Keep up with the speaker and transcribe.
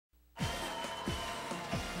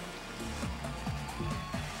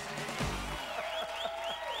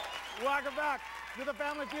Welcome back to the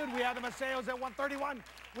Family Feud. We have the Maceos at 131.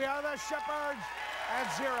 We have the Shepards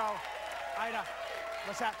at 0. Ida,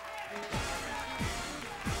 what's that?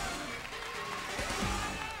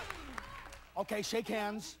 Okay, shake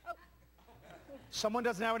hands. Someone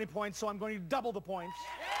doesn't have any points, so I'm going to double the points.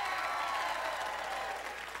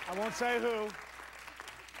 I won't say who.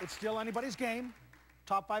 It's still anybody's game.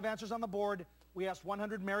 Top 5 answers on the board. We asked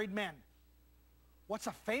 100 married men. What's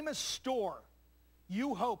a famous store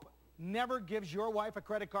you hope never gives your wife a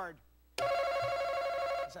credit card?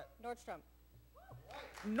 What's that? Nordstrom.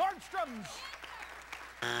 Nordstrom's.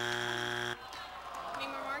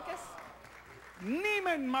 Neiman Marcus.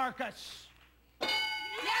 Neiman Marcus.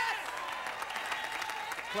 Yes!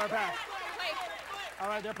 Clear pass. Wait. All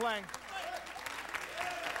right, they're playing.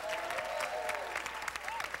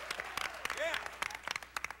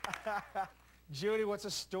 Yeah. Judy, what's a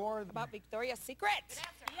store? About Victoria's Secret.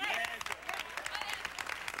 Yes.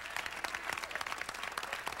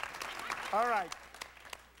 All right.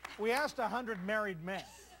 We asked 100 married men.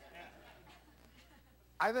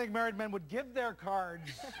 I think married men would give their cards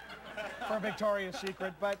for Victoria's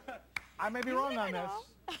Secret, but I may be wrong on this.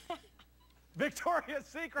 Victoria's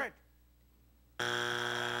Secret.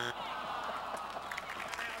 I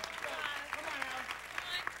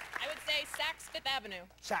would say Saks Fifth Avenue.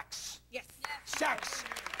 Saks. Yes. Saks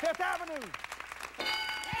Fifth Avenue.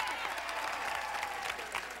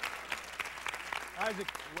 Isaac.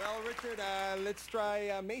 Well, Richard, let's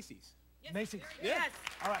try Macy's. Yes. Macy's. Yes.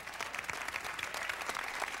 All right.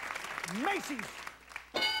 Macy's.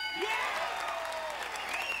 Yeah!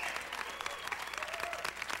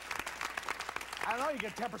 I don't know, you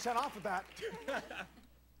get 10% off with that.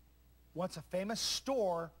 What's a famous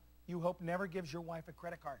store you hope never gives your wife a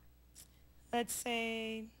credit card? Let's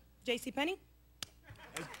say JCPenney.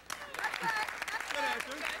 Good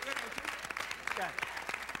answer. Okay.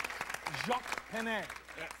 Jacques Penney.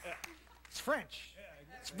 It's French.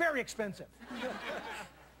 It's very expensive.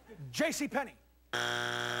 JCPenney.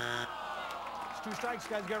 It's 2 strikes,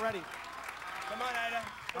 guys. Get ready. Come on, Ida.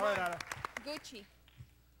 All right, Ida. Gucci.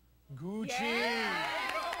 Gucci. Yeah.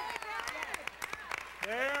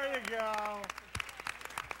 There you go.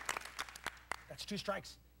 That's 2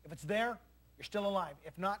 strikes. If it's there, you're still alive.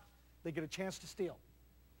 If not, they get a chance to steal.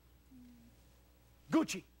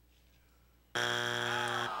 Gucci.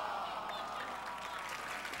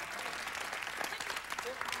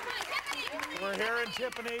 We're hearing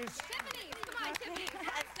Tiffany's. Tiffany's. Come on, Tiffany's.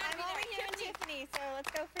 I'm over here in Tiffany, so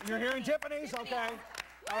let's go for You're hearing Tiffany's? Okay.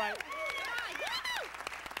 All right.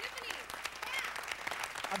 Tiffany's.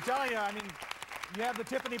 I'm telling you, I mean, you have the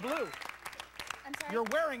Tiffany blue. I'm sorry? You're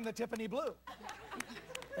wearing the Tiffany blue.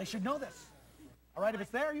 They should know this. All right, if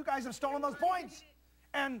it's there, you guys have stolen those points.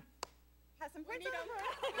 And Have some points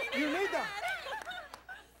over. you need them.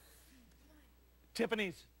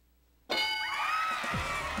 Tiffany's.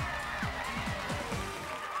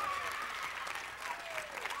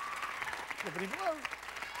 Tiffany blue.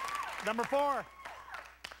 Number 4.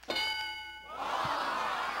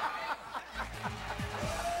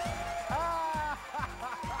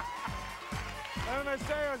 And the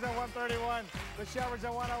Maceos at 131. The Shepards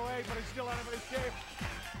at 108, but it's still anybody's game.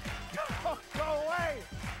 Go away.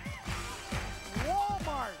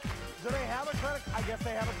 Walmart. Do they have a credit? I guess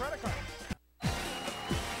they have a credit card.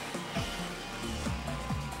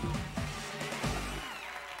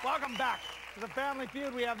 Welcome back to the Family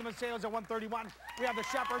Feud. We have the Maceos at 131. We have the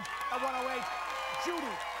Shepards at 108.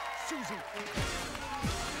 Judy, Susie.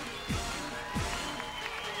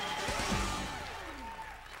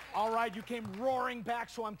 All right, you came roaring back,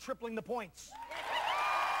 so I'm tripling the points.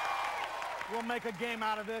 We'll make a game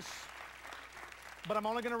out of this, but I'm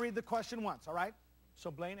only going to read the question once, all right?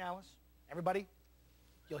 So Blaine, Alice, everybody,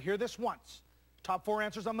 you'll hear this once. Top 4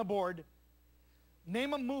 answers on the board.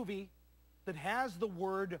 Name a movie that has the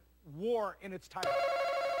word war in its title.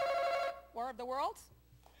 War of the Worlds.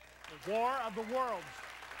 War of the Worlds.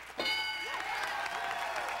 Play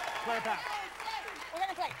a pass. We're going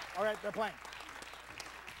to play. All right, they're playing.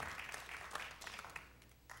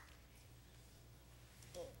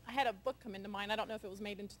 I had a book come into mind. I don't know if it was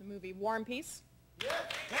made into the movie. War and Peace. Yeah. Is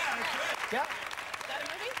that a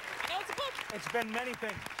movie? I know it's a book. It's been many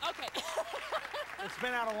things. Okay. It's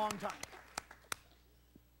been out a long time.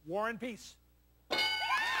 War and Peace.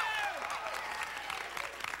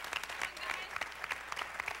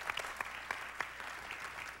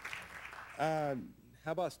 How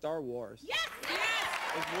about Star Wars? Yes! Yes!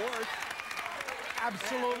 It's wars.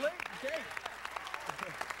 Absolutely. Okay.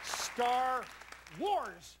 Star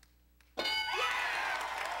Wars.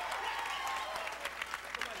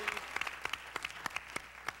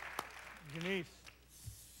 Denise.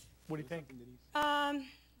 What do you think?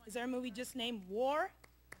 Is there a movie just named War?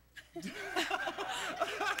 Good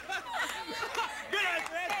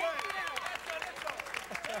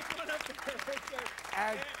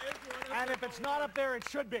answer. And if it's not up there, it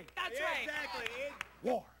should be. That's right. Exactly.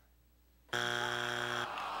 War.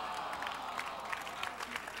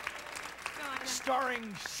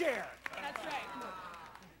 Starring Cher. That's right.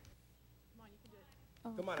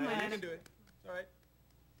 Come on, Ida, you can do it. It's all right.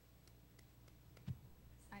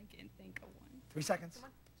 I can think of one. 3 seconds. Come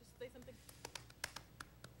on, just say something.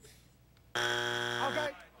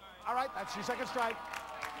 Okay. All right, that's your second strike.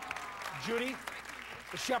 Judy,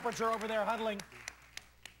 the Shepards are over there huddling.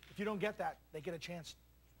 If you don't get that, they get a chance.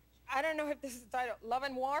 I don't know if this is the title. Love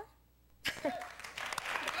and War?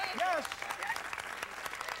 Yes.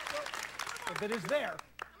 If it is there,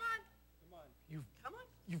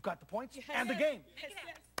 you've got the points and the game. Yes.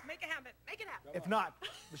 Make it happen. Make it happen. If not,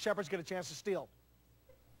 the Shepards get a chance to steal.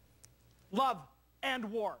 Love and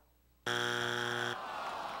War. Come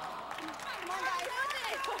on, guys.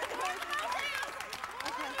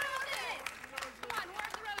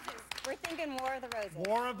 We're thinking War of the Roses.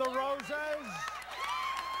 War of the Roses.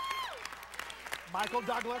 Michael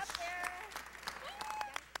Douglas.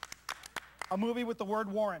 A movie with the word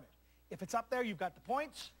war in it. If it's up there, you've got the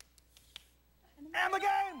points and the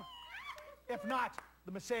game. If not,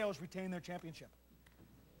 the Maceos retain their championship.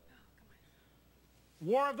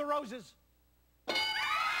 War of the Roses.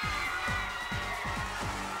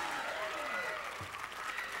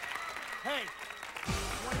 Hey, $20,000.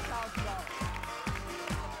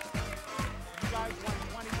 You guys won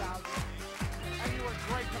 $20,000, and you were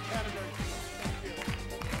great competitors. Thank you.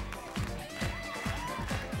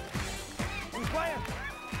 Who's playing?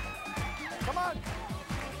 Come on.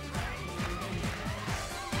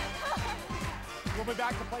 We'll be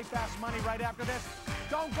back to play Fast Money right after this.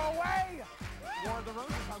 Don't go away. War of the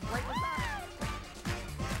Roses, how great was that?